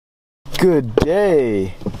Good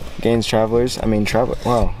day, travelers.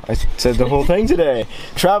 Wow, I said the whole thing today.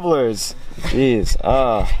 Travelers. Jeez.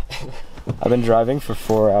 I've been driving for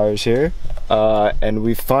 4 hours here, and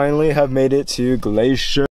we finally have made it to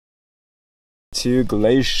Glacier.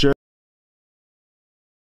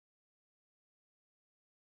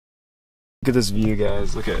 Look at this view,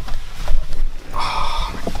 guys. Look at.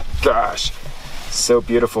 Oh my gosh, so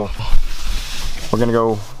beautiful. We're gonna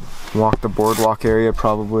go walk the boardwalk area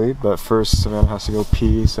probably, but first Savannah has to go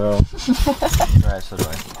pee, so. Right, so do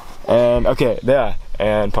I. And okay, yeah,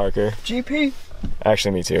 and Parker. GP.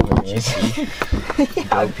 Actually, me too. GP.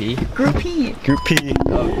 Group P. Group P. Group P.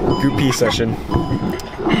 Group P session.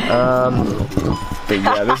 But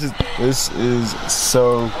yeah, this is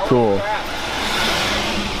so cool.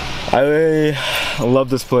 I love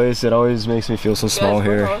this place. It always makes me feel so small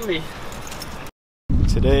here.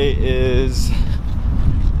 Today is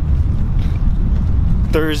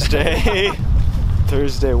Thursday.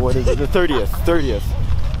 What is it? The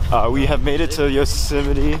 30th. We have made it to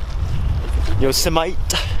Yosemite.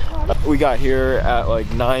 We got here at like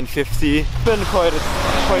 9:50. It's been quite a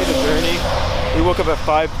journey. We woke up at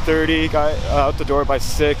 5:30, got out the door by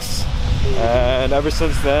 6, and ever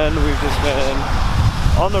since then we've just been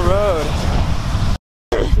on the road.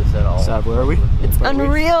 Sav, where are we? It's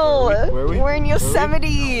unreal. Where are we? We're in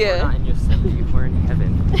Yosemite. We're not in Yosemite, we're in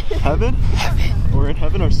heaven. Heaven? Heaven. We're in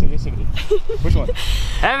heaven or Yosemite? Which one?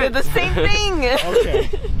 Heaven! They're the same thing. Okay.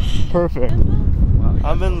 Perfect. Wow,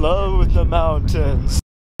 I'm in love with the mountains.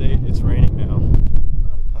 It's raining now.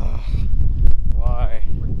 Why?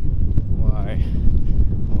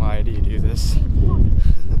 Why do you do this?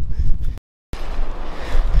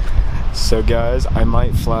 So guys, I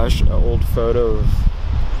might flash an old photo of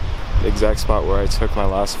the exact spot where I took my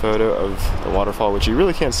last photo of the waterfall, which you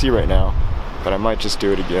really can't see right now, but I might just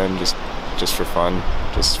do it again, just for fun,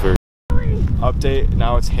 just for update.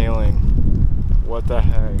 Now it's hailing. What the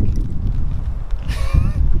heck?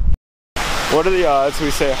 What are the odds we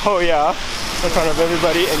say, oh yeah, in front of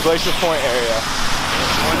everybody in Glacier Point area?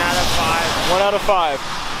 1 out of 5. 1 out of 5.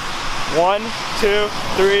 1, 2,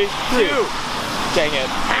 3, 2. Dang it.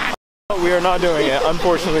 We are not doing it,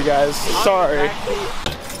 unfortunately, guys. Sorry.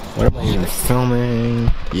 What am I even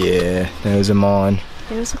filming? Yeah, those are mine.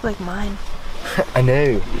 Those look like mine. I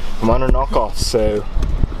know. Mine are knockoffs, so.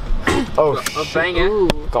 Oh, A banger.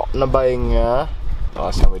 got in a banger.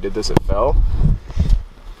 Last time we did this, it fell.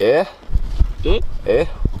 Yeah. Eh? Eh?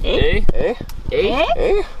 Eh? Eh? Eh?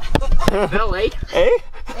 Eh? Fell, eh? Eh?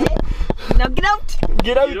 Now get out.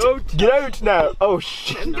 Get out! Get out now! Oh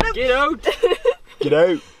shit! Now get out! Get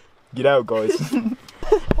out! Get out, guys!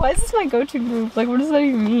 Why is this my go-to group? Like, what does that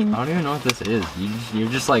even mean? I don't even know what this is. You're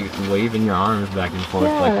just like waving your arms back and forth,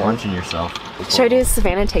 like punching yourself. Should I do a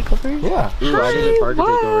Savannah takeover? Yeah. Ooh, I did a Parker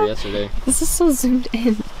takeover yesterday. This is so zoomed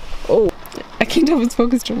in. Oh, I can't tell if it's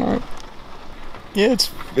focused or not. Yeah,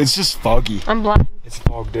 it's just foggy. I'm blind. It's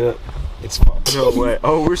fogged up. It's fogged. No way.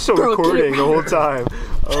 Oh, we're still recording the whole time.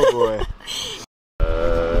 Oh boy.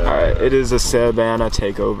 Alright, it is a Savannah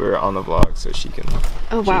takeover on the vlog, so she can.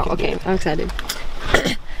 Oh wow, okay, I'm excited.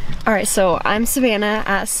 Alright, so I'm Savannah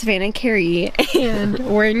at Savannah Carey, and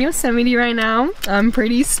we're in Yosemite right now. I'm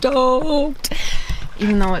pretty stoked,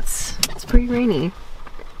 even though it's pretty rainy.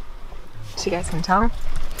 So you guys can tell.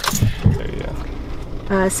 There you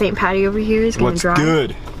go. St. Patty over here is gonna What's drive.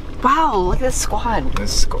 good? Wow, look at this squad.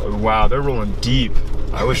 Wow, they're rolling deep.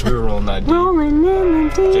 I wish we were rolling that deep. Rolling in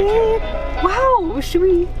the deep. Wow, should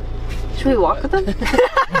we walk with them?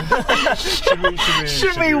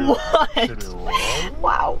 Should we what?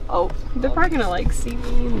 Wow. Oh, they're probably gonna like see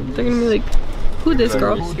me. They're gonna be like, who this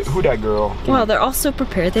girl? Who that girl? Wow, they're all so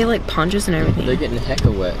prepared. They have like ponchos and everything. They're getting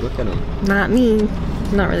hecka wet. Look at them. Not me.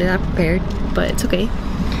 Not really that prepared, but it's okay.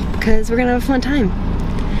 Because we're gonna have a fun time.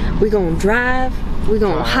 We're gonna drive. We're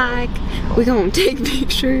gonna hike. We're gonna take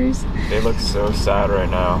pictures. They look so sad right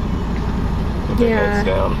now. With their heads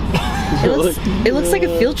down. It looks like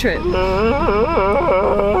a field trip.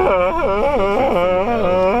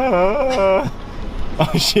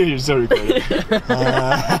 Oh shit, you're so recording.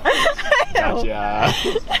 Gotcha.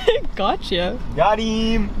 Gotcha. Got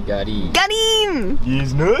him. Got him. Got him!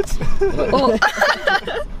 He's nuts. Oh.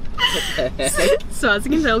 So as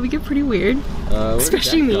you can tell, we get pretty weird.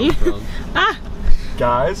 Especially me. Ah!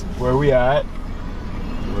 Guys, where are we at?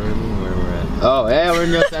 Where we're at? Oh, yeah, we're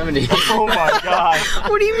in Yosemite. Oh my god.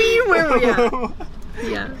 What do you mean where we at?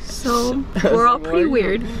 Yeah, so we're all pretty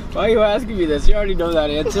weird. Why are you asking me this? You already know that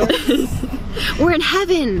answer. We're in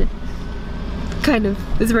heaven. Kind of.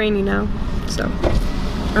 It's raining now. So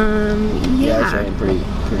Yeah, it's raining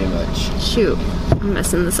pretty much. Shoot, I'm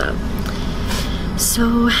messing this up.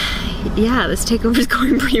 So Yeah, this takeover's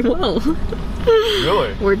going pretty well.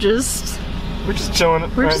 Really? We're just chilling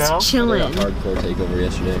We're right just now. chilling. I did a hardcore takeover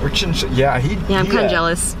yesterday. We're yeah, I'm kind of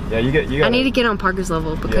jealous. Yeah, you got. I need to get on Parker's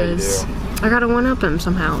level because I gotta one up him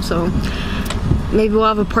somehow. So maybe we'll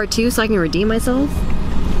have a part 2 so I can redeem myself.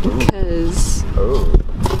 Because I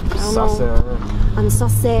don't know. I'm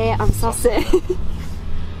saucy.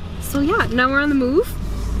 So yeah, now we're on the move.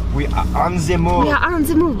 We are on the move. Yeah, on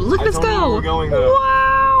the move. Look, let's go. We're going though.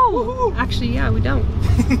 Wow. Actually, yeah, we don't.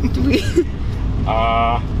 Do we?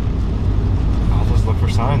 I'll just look for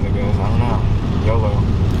signs, I guess. I don't know.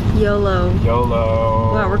 YOLO.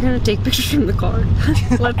 Wow, we're gonna take pictures from the car.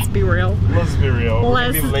 Let's be real. Let's be real. We're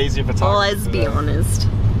gonna be lazy photographers. Let's be honest.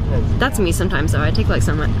 That's me sometimes though. I take like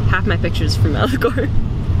half my pictures from out of the car.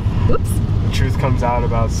 Whoops. The truth comes out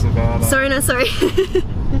about Savannah. Sorry, no, sorry.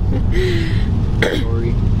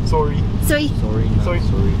 Sorry. Soy. Sorry, no, Soy.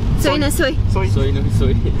 sorry. Soy, no, soy. Soy. Soy, no,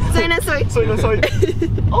 soy. Soy, no, soy. Soy, no, soy.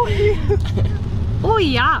 Oh yeah. Oh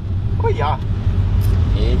yeah. Oh yeah.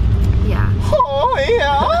 Eh? Yeah. Oh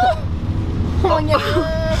yeah. Oh yeah.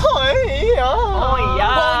 Oh yeah. Oh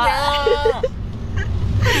yeah.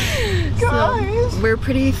 Guys. So, we're a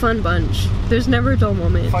pretty fun bunch. There's never a dull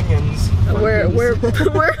moment. Funyuns. We're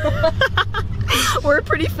we're a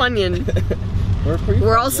pretty funyon.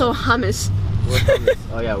 We're also hummus. We're hummus.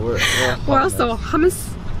 Oh yeah, we're We're also hummus.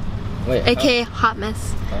 Wait, AKA hot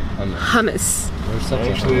mess. Hummus. We're such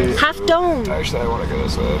Actually- a Half dome. Actually, I want to go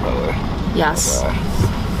this way, by the way. Yes.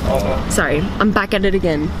 Sorry, I'm back at it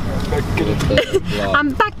again. hummus.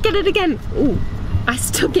 I'm back at it again. Ooh, I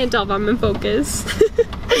still can't tell if I'm in focus.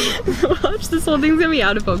 Watch, this whole thing's gonna be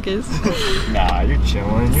out of focus. Nah, you're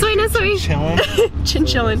chilling. Sorry, no, sorry. Chilling.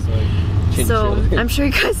 Chillin'. So, I'm sure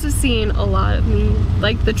you guys have seen a lot of me,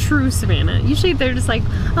 like the true Savannah. Usually they're just like,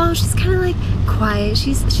 oh, she's kind of like quiet.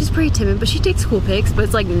 She's pretty timid, but she takes cool pics. But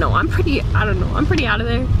it's like, no, I'm pretty, I don't know, I'm pretty out of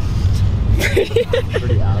there.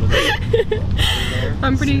 Pretty out of it.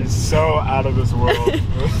 I'm pretty, It's so out of this world.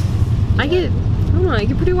 I don't know, I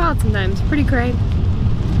get pretty wild sometimes. Pretty cray.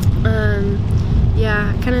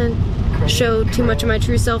 Yeah, I kind of show too much of my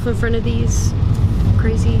true self in front of these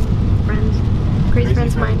crazy friends. Crazy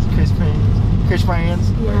friends of mine. Crazy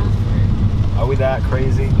friends. Yeah. Are we that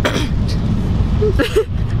crazy?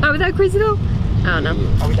 Are we that crazy though? I don't know.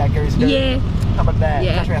 Are we that crazy? Yeah. How about that?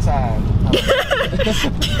 Yeah. Catch me outside.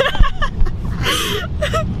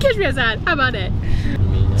 Catch me outside. How about it?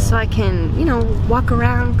 So I can, you know, walk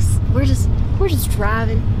around. 'Cause we're just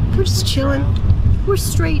driving. We're just chilling. We're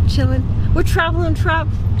straight chilling. We're traveling.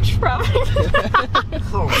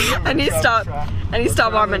 I need to stop. I need to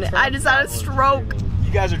stop arming it. I just had a stroke.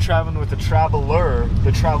 You guys are traveling with the traveler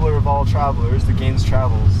of all travelers, the game's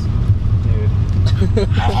travels. Dude.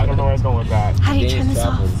 I don't know where I was going with that. How do you turn this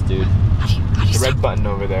off? Dude. How do you The stop? red button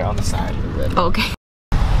over there on the side. Okay.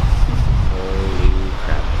 Holy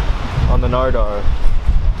crap. On the Nardar.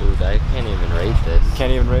 Dude, I can't even rate this.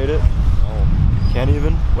 Can't even rate it? No. Can't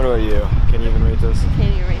even? What about you? Can you even rate this?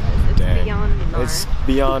 Can't even rate this. It's Dang. beyond the Nar. It's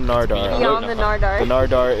beyond Nardar. Beyond the Nardar. The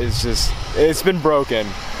Nardar is just, it's been broken.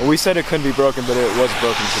 We said it couldn't be broken, but it was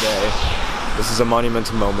broken today. This is a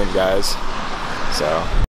monumental moment, guys. So,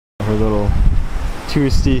 her little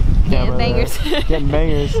touristy camera there. bangers. Getting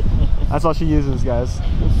bangers. That's all she uses, guys. That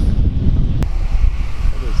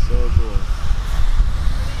is so cool.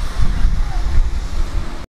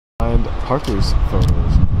 And Parker's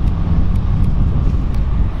photos.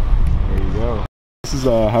 There you go. This is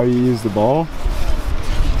how you use the ball.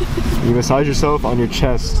 You massage yourself on your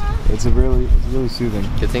chest. It's really soothing.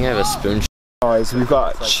 Good thing I have a spoon. Guys, we've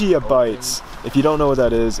got chia bites. If you don't know what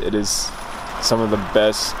that is, it is some of the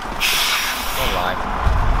best. Don't lie.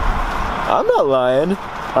 I'm not lying.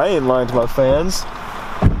 I ain't lying to my fans.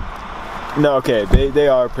 No, okay, they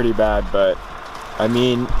are pretty bad, but I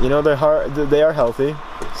mean, you know, they are healthy.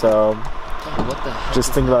 So What the heck?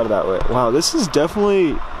 just think about it that way. Wow, this is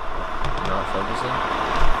definitely. Not focusing.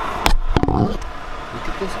 Look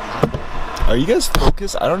at this apple. Are you guys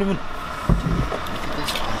focused? I don't even. Look at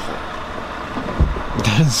this apple.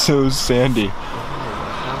 That is so sandy.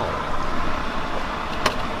 Wow.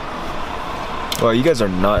 Wow, you guys are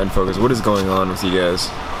not in focus. What is going on with you guys?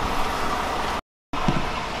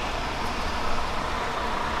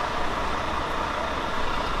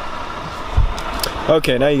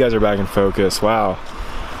 Okay, now you guys are back in focus. Wow.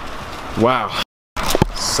 Wow.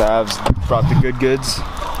 Sav's brought the good goods.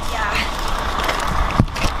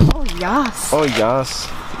 Oh yes. Oh, yes.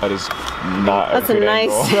 That is not That's a a good nice.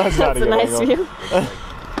 angle. That's not That's a good nice angle. view.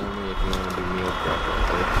 Only if you want to do meal prep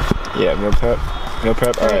right there. Yeah, meal prep. Meal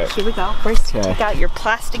prep. All right. Here we go. First, Okay. you got your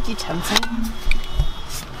plastic utensil.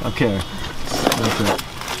 Okay. Meal prep.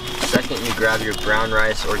 grab your brown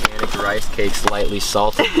rice, organic rice cakes, lightly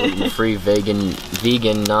salted, gluten-free,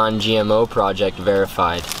 vegan, non-GMO project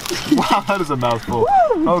verified. Wow, that is a mouthful.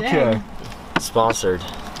 Woo, okay. dang. Sponsored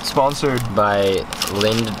by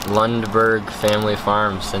Lundberg Family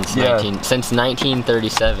Farm since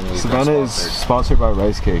 1937. We've Savannah is sponsored by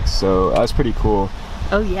rice cakes, so that's pretty cool.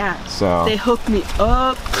 Oh yeah. So they hooked me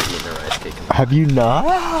up. We're eating a rice cake. Have you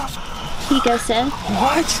not? You guys said?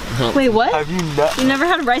 What? Wait, what? Have you not? You never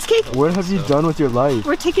had a rice cake? What have you done with your life?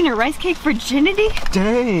 We're taking a rice cake virginity?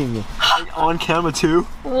 Dang! On camera too?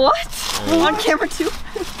 What? On camera too?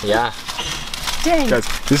 Yeah. Dang. Guys,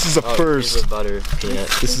 this is a first. Here's the butter peanut.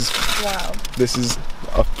 This is wow. This is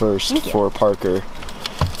a first for Parker.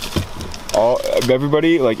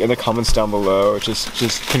 Everybody, like in the comments down below,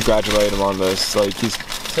 just congratulate him on this. Like it's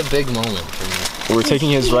a big moment for me. We're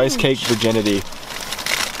taking his rice cake virginity.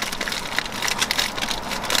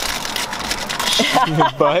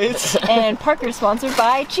 Bites. And Parker's sponsored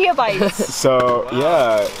by Chia Bites. So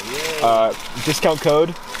yeah, discount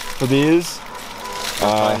code for these.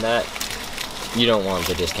 Find that. You don't want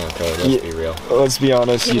the discount code. Let's be real. Let's be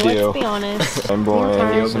honest, you do. Let's be honest. And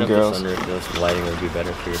boys and girls. The lighting would be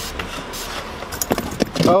better for your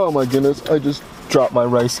face. Oh my goodness! I just dropped my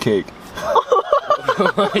rice cake.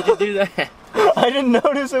 Why did you do that? I didn't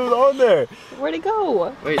notice it was on there. Where'd it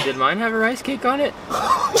go? Wait, did mine have a rice cake on it?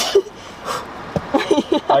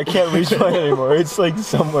 I can't reach mine anymore. It's like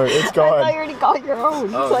somewhere. It's gone. I thought you already got your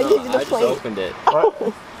own. Oh, so I no, gave you the I plate. just opened it.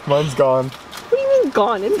 What? Mine's gone. What do you mean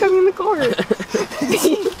gone? It's coming in the car.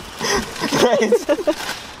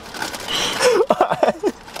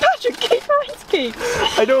 Patrick, get your rice cake.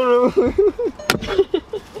 I don't know.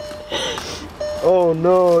 Oh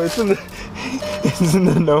no, it's in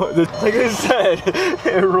the note. Like I said,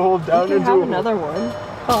 it rolled down You can into have another one.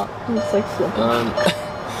 Oh, it's like flipping.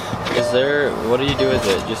 Is there, what do you do with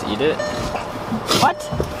it? Just eat it? What?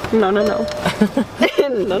 No. no.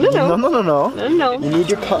 No. You need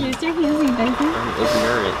your cup. Use your hands, baby. I'm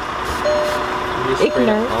ignorant. You just sprayed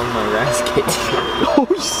Ignorant. on my rice cake. Oh,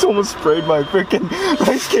 you almost sprayed my freaking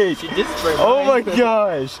rice cake. She did spray mine. Oh my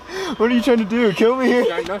gosh. What are you trying to do? Kill me here?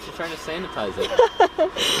 No, she's trying to sanitize it.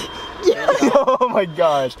 Oh my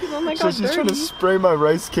gosh. Oh my So god, she's trying to dirty. spray my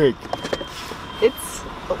rice cake. It's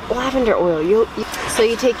lavender oil. So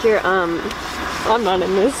you take your I'm not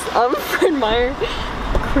in this Fred Meyer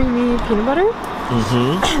creamy peanut butter.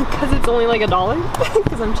 Mm-hmm. Because it's only like $1.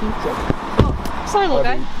 Because I'm cheap. Oh, sorry, little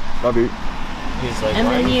guy. Love you. He's like, And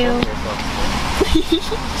why then are you- filming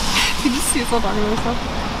yourself? You just see yourself on yourself.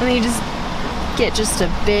 And then you just get just a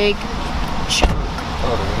big chunk.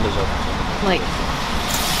 Oh, the window's open. Like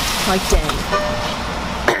dang.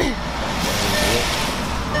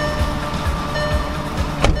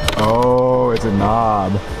 Oh, it's a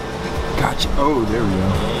knob. Gotcha. Oh, there we go.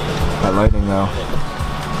 That lightning though.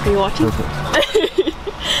 Are you watching? Perfect.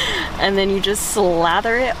 And then you just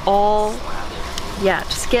slather it all. Yeah,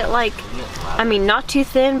 just get like, I mean, not too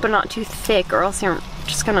thin, but not too thick, or else you're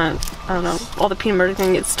just gonna, I don't know, all the peanut butter's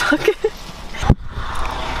gonna get stuck.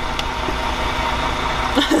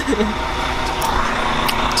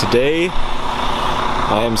 Today,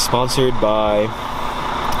 I am sponsored by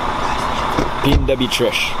P&W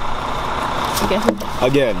Trish.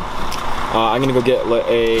 Again, I'm gonna go get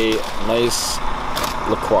a nice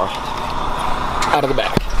liqueur out of the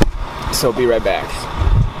back. So I'll be right back.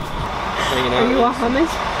 Are you off on this?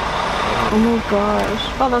 Oh my gosh.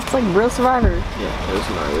 Oh, that's like Real Survivor. Yeah, it was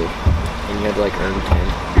gnarly. And you had to like earn 10.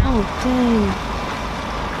 Oh, dang.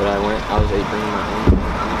 But I was bringing my own.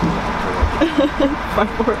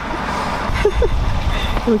 Fight for it.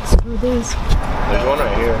 Like, screw this. There's one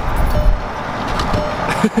right here.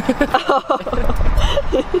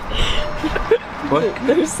 What?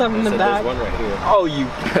 There's some in the back. There's one right here. Oh, you.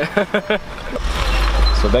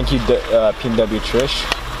 So thank you, P&W Trish.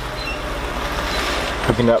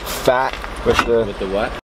 Cooking up fat with the. With the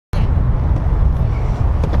what?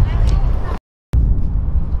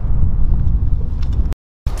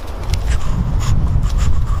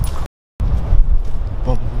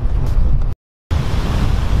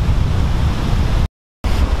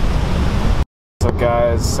 What's up,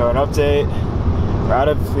 guys? So an update. We're out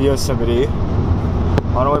of Yosemite.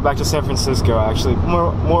 On our way back to San Francisco, actually,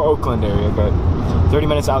 more Oakland area, but 30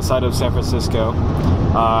 minutes outside of San Francisco.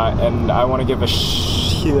 And I want to give a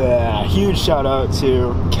huge shout out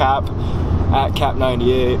to Cap at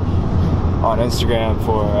Cap98 on Instagram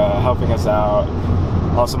for helping us out.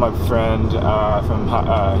 Also, my friend from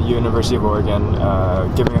University of Oregon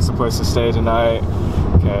giving us a place to stay tonight,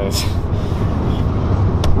 because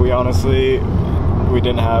we honestly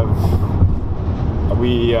didn't have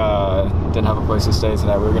We didn't have a place to stay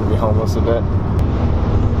tonight. We were gonna be homeless a bit.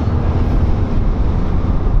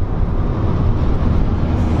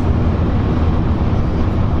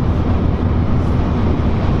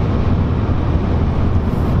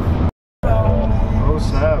 Oh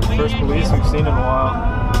snap, first police we've seen in a while.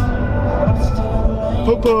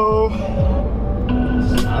 Popo!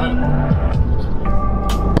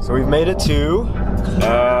 So we've made it to,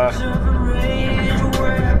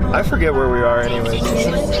 I forget where we are anyways.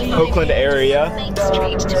 Oakland area.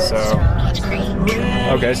 So,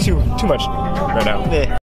 okay, it's too much right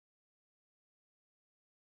now.